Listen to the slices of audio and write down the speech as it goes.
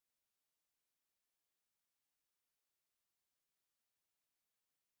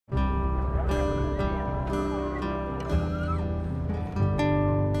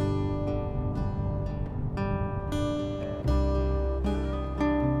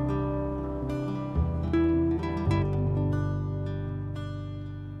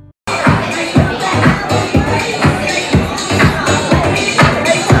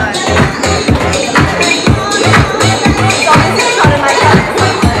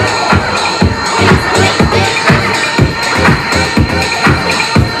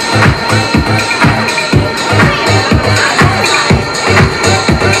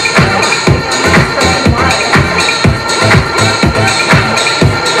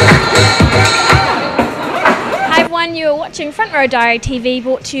watching Front Row Diary TV,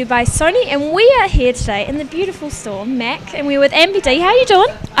 brought to you by Sony, and we are here today in the beautiful store, Mac, and we're with MBD. How are you doing?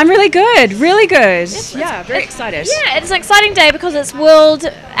 I'm really good, really good. Yes, Very excited. Yeah, it's an exciting day because it's World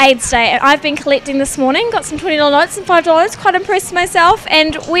AIDS Day, and I've been collecting this morning, got some $20 notes and $5, quite impressed myself,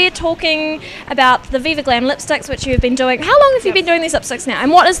 and we're talking about the VIVA GLAM lipsticks, which you've been doing. How long have you been doing these lipsticks now,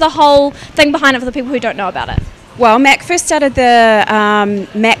 and what is the whole thing behind it for the people who don't know about it? Well, Mac first started the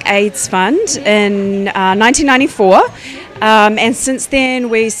Mac AIDS Fund in 1994, and since then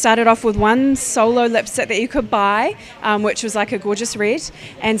we started off with one solo lipstick that you could buy, which was like a gorgeous red,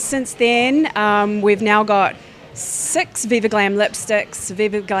 and since then we've now got 6 VIVA GLAM lipsticks,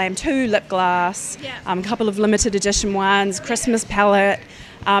 VIVA GLAM 2 lip gloss, a couple of limited edition ones, Christmas palette,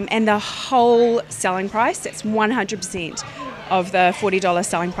 and the whole selling price, that's 100% of the $40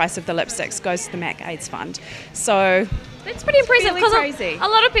 selling price of the lipsticks goes to the Mac AIDS Fund. So that's pretty impressive because crazy. A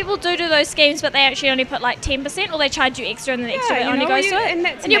lot of people do those schemes, but they actually only put like 10%, or they charge you extra and the extra bit only goes to it.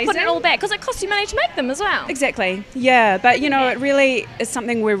 And you're putting it all back because it costs you money to make them as well. Exactly, yeah. But you know, it really is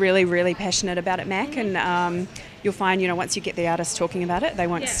something we're really, really passionate about at Mac, and you'll find, you know, once you get the artists talking about it, they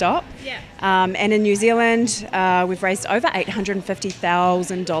won't stop. Yeah. And in New Zealand, we've raised over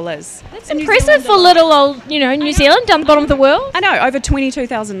 $850,000. That's impressive for little old, New Zealand, down the bottom of the world. I know, over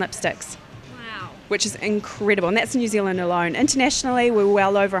 22,000 lipsticks. Wow. Which is incredible, and that's New Zealand alone. Internationally, we're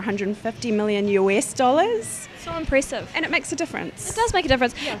well over 150 million US dollars. So impressive. And it makes a difference. It does make a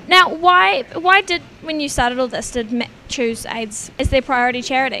difference. Yeah. Now, why did, when you started all this, did Mac choose AIDS as their priority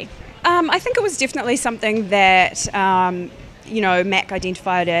charity? I think it was definitely something that Mac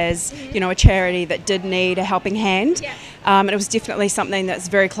identified as a charity that did need a helping hand. Yeah. And it was definitely something that's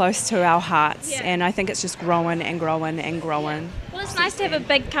very close to our hearts, yeah. And I think it's just growing and growing and growing. Well, it's nice to have a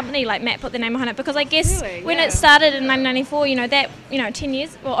big company like Mac put their name behind it, because I guess Really? when it started in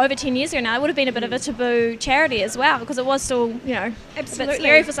 1994, over 10 years ago now, it would have been a bit of a taboo charity as well, because it was still, a bit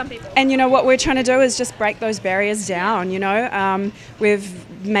scary for some people. And what we're trying to do is just break those barriers down, We've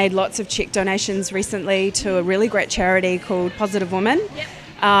made lots of check donations recently to a really great charity called Positive Women. Yep.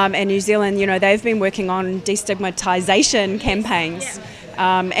 And New Zealand, they've been working on destigmatisation campaigns.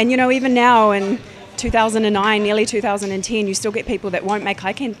 Yeah. And even now in 2009, nearly 2010, you still get people that won't make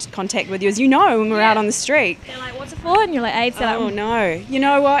eye contact with you, as when we're out on the street. They're like, what's it for? And you're like, AIDS. Oh, no. You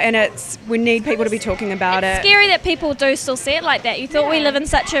know what? And we need people to be talking about it. It's scary that people do still see it like that. You thought we live in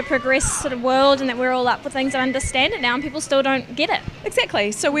such a progressed sort of world and that we're all up for things and understand it now, and people still don't get it.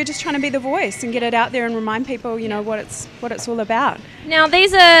 Exactly. So we're just trying to be the voice and get it out there and remind people, what it's all about. Now,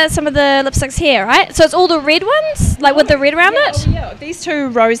 these are some of the lipsticks here, right? So it's all the red ones, like with the red around it? Yeah, these 2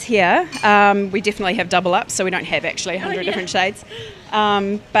 rows here, we definitely have double up, so we don't have actually 100 different shades.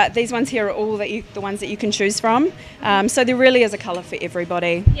 But these ones here are all the ones that you can choose from. So there really is a colour for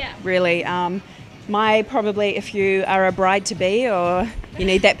everybody. Yeah. Really. Probably if you are a bride-to-be or you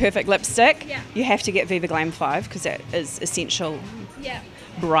need that perfect lipstick, you have to get VIVA GLAM 5, because that is essential. Yeah.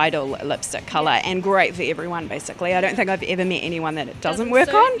 Bridal lipstick colour, and great for everyone basically. I don't think I've ever met anyone that it doesn't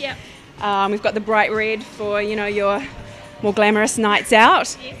work on. Yeah. We've got the bright red for your more glamorous nights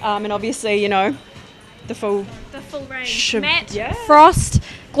out, and obviously the full range. Matte, frost,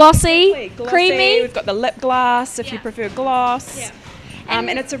 glossy, creamy. We've got the lip gloss if you prefer gloss. Yeah.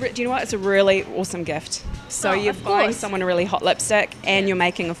 And it's it's a really awesome gift. So you're buying someone a really hot lipstick, and you're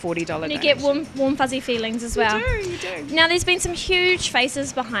making a $40 donation. And you get warm fuzzy feelings as well. You do. Now, there's been some huge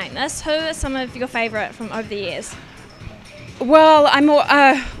faces behind this. Who are some of your favourite from over the years? Well, I'm more.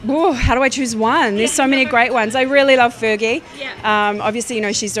 How do I choose one? There's so many great ones. I really love Fergie. Yeah. Obviously,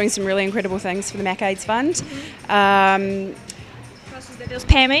 she's doing some really incredible things for the Mac AIDS Fund. Mm-hmm. There was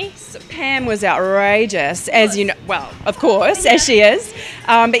Pammy. Pam was outrageous, as you know. Well, of course, as she is.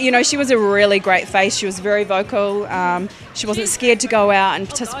 But she was a really great face. She was very vocal. She wasn't scared to go out and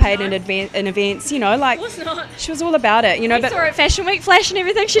participate in events. She was all about it. We saw her at Fashion Week, flash and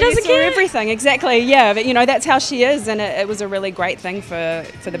everything. She doesn't care. Everything, exactly. Yeah, but that's how she is, and it was a really great thing for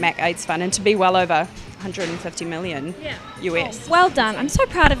the Mac AIDS Fund, and to be well over 150 million US. Oh, well done. I'm so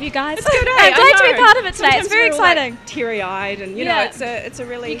proud of you guys. It's good, I'm glad to be part of it today. Sometimes it's very exciting. Teary-eyed, and it's a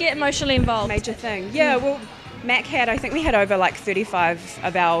really you get emotionally involved. Major thing. Yeah, well, Mac I think we had over 35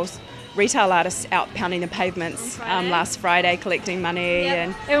 of our retail artists out pounding the pavements last Friday collecting money,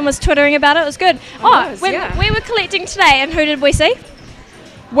 and everyone was twittering about it. It was good. We were collecting today, and who did we see?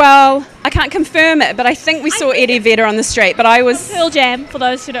 Well, I can't confirm it, but I think we saw Eddie Vedder on the street. But I was Pearl Jam, for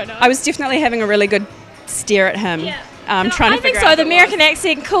those who don't know. I was definitely having a really good stare at him. trying to I think figure so. out The who it American was.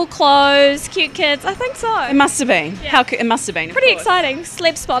 accent, cool clothes, cute kids. I think so. It must have been. Yeah. It must have been. of Pretty course. exciting.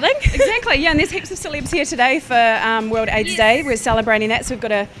 Celeb spotting. Exactly, yeah, and there's heaps of celebs here today for World AIDS Yes. Day. We're celebrating that, so we've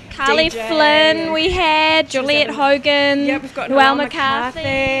got a Carly DJ Flynn, we had Juliette Hogan, yeah, we've got Noelle Noelle McCarthy.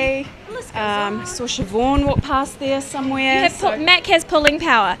 McCarthy. The list goes on. Saw Siobhan walk past there somewhere. Mac has pulling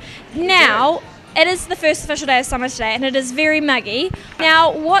power. Now, it is the first official day of summer today, and it is very muggy.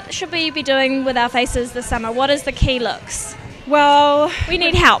 Now, what should we be doing with our faces this summer? What is the key looks? Well, We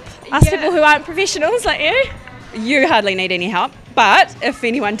need help. Us Yeah. people who aren't professionals like you. you hardly need any help, but if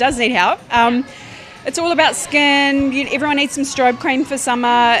anyone does need help, it's all about skin. Everyone needs some strobe cream for summer.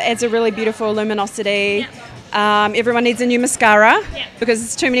 Adds a really beautiful luminosity. Everyone needs a new mascara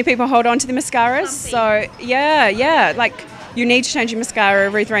because too many people hold on to the mascaras. So like you need to change your mascara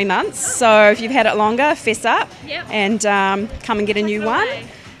every 3 months. So if you've had it longer, fess up and come and get a new one.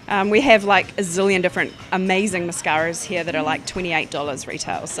 We have like a zillion different amazing mascaras here that are like $28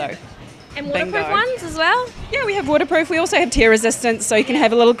 retail. So And waterproof Bingo. ones as well. yeah, we have waterproof. We also have tear resistant, so you can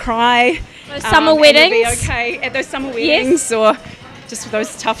have a little cry. Those summer and weddings. you'll be okay at those summer weddings or just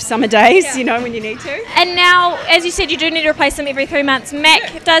those tough summer days, you know, when you need to. And now, as you said, you do need to replace them every 3 months.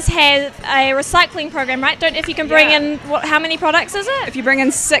 Mac does have a recycling program, right? If you can bring Yeah. in, how many products is it? If you bring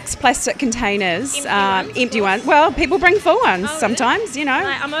in 6 plastic containers, Empty ones, well, people bring full ones Oh, sometimes, you know.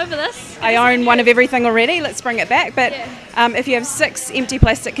 Right, I'm over this. I own one of everything already. Let's bring it back. But if you have 6 empty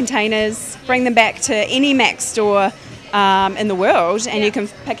plastic containers, bring them back to any Mac store in the world, and you can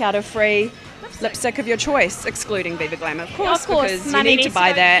pick out a free lipstick of your choice, excluding VIVA GLAM, of course, because you money need to needs buy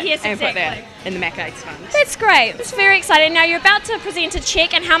to go- that yes, and put that exactly. in the Mac AIDS Fund. That's great. It's very exciting. Now, you're about to present a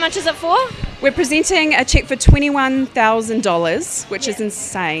cheque, and how much is it for? We're presenting a cheque for $21,000, which is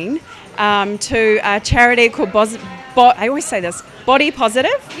insane, to a charity called I always say this, Body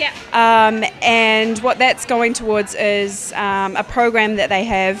Positive. Yeah. And what that's going towards is a program that they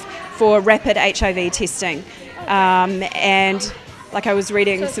have for rapid HIV testing. And like I was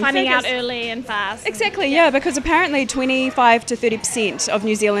reading So some finding out figures. early and fast. Exactly, yeah, because apparently 25 to 30% of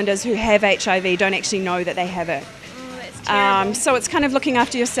New Zealanders who have HIV don't actually know that they have it. Oh, that's terrible. So it's kind of looking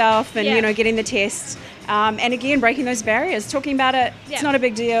after yourself and, you know, getting the test. And again, breaking those barriers, talking about it. Yeah. It's not a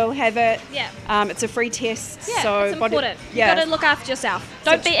big deal. Have it. Yeah. It's a free test. Yeah, so it's important. yeah. You've got to look after yourself.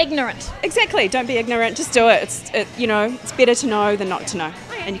 Don't be ignorant. Exactly. Don't be ignorant. Just do it. It's better to know than not to know.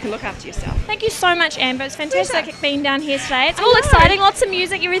 And you can look after yourself. Thank you so much, Amber. It's fantastic Pleasure. being down here today. It's I all know. exciting, lots of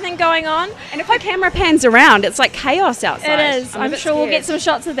music, everything going on. And if the camera pans around, it's like chaos outside. It is. I'm a I'm bit sure we'll get scared.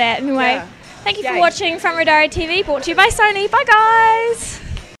 some shots of that anyway. Yeah. Thank you for Yay. watching Front Row Diary TV, brought to you by Sony. Bye, guys.